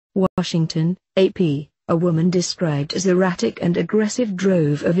Washington, AP. A woman described as erratic and aggressive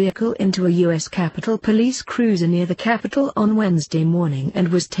drove a vehicle into a U.S. Capitol Police cruiser near the Capitol on Wednesday morning and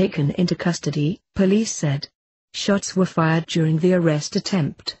was taken into custody, police said. Shots were fired during the arrest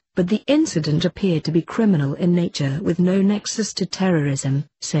attempt, but the incident appeared to be criminal in nature with no nexus to terrorism,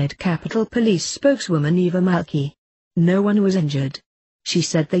 said Capitol Police spokeswoman Eva Malecki. No one was injured. She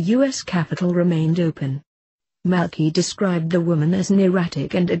said the U.S. Capitol remained open. Malecki described the woman as an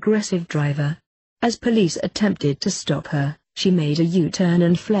erratic and aggressive driver. As police attempted to stop her, she made a U-turn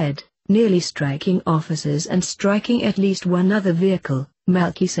and fled, nearly striking officers and striking at least one other vehicle,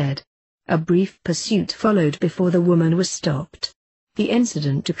 Malecki said. A brief pursuit followed before the woman was stopped. The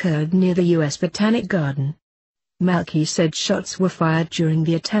incident occurred near the U.S. Botanic Garden. Malecki said shots were fired during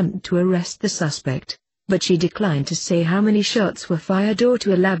the attempt to arrest the suspect, but she declined to say how many shots were fired or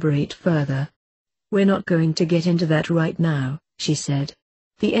to elaborate further. "We're not going to get into that right now," she said.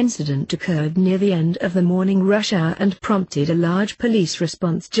 The incident occurred near the end of the morning rush hour and prompted a large police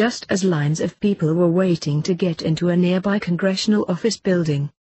response just as lines of people were waiting to get into a nearby Congressional Office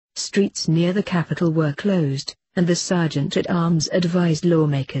Building. Streets near the Capitol were closed, and the sergeant-at-arms advised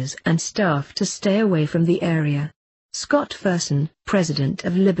lawmakers and staff to stay away from the area. Scott Ferson, president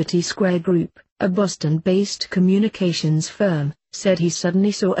of Liberty Square Group, a Boston-based communications firm, said he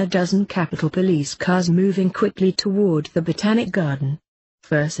suddenly saw a dozen Capitol Police cars moving quickly toward the Botanic Garden.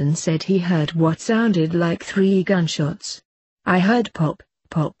 Ferson said he heard what sounded like 3 gunshots. "I heard pop,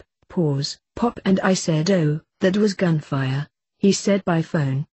 pop, pause, pop, and I said oh, that was gunfire," he said by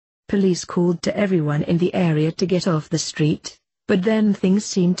phone. Police called to everyone in the area to get off the street, but then things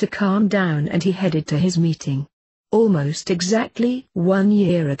seemed to calm down and he headed to his meeting. Almost exactly 1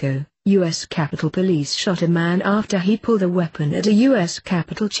 year ago, U.S. Capitol Police shot a man after he pulled a weapon at a U.S.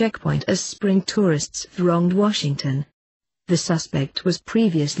 Capitol checkpoint as spring tourists thronged Washington. The suspect was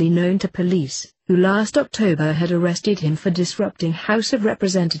previously known to police, who last October had arrested him for disrupting House of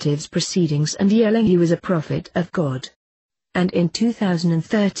Representatives proceedings and yelling he was a prophet of God. And in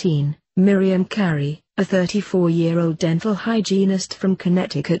 2013, Miriam Carey, a 34-year-old dental hygienist from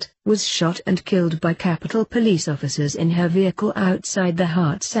Connecticut, was shot and killed by Capitol Police officers in her vehicle outside the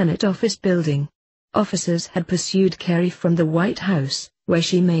Hart Senate Office Building. Officers had pursued Carey from the White House, where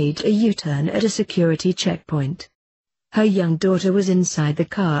she made a U-turn at a security checkpoint. Her young daughter was inside the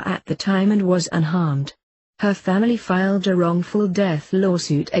car at the time and was unharmed. Her family filed a wrongful death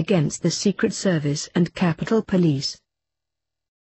lawsuit against the Secret Service and Capitol Police,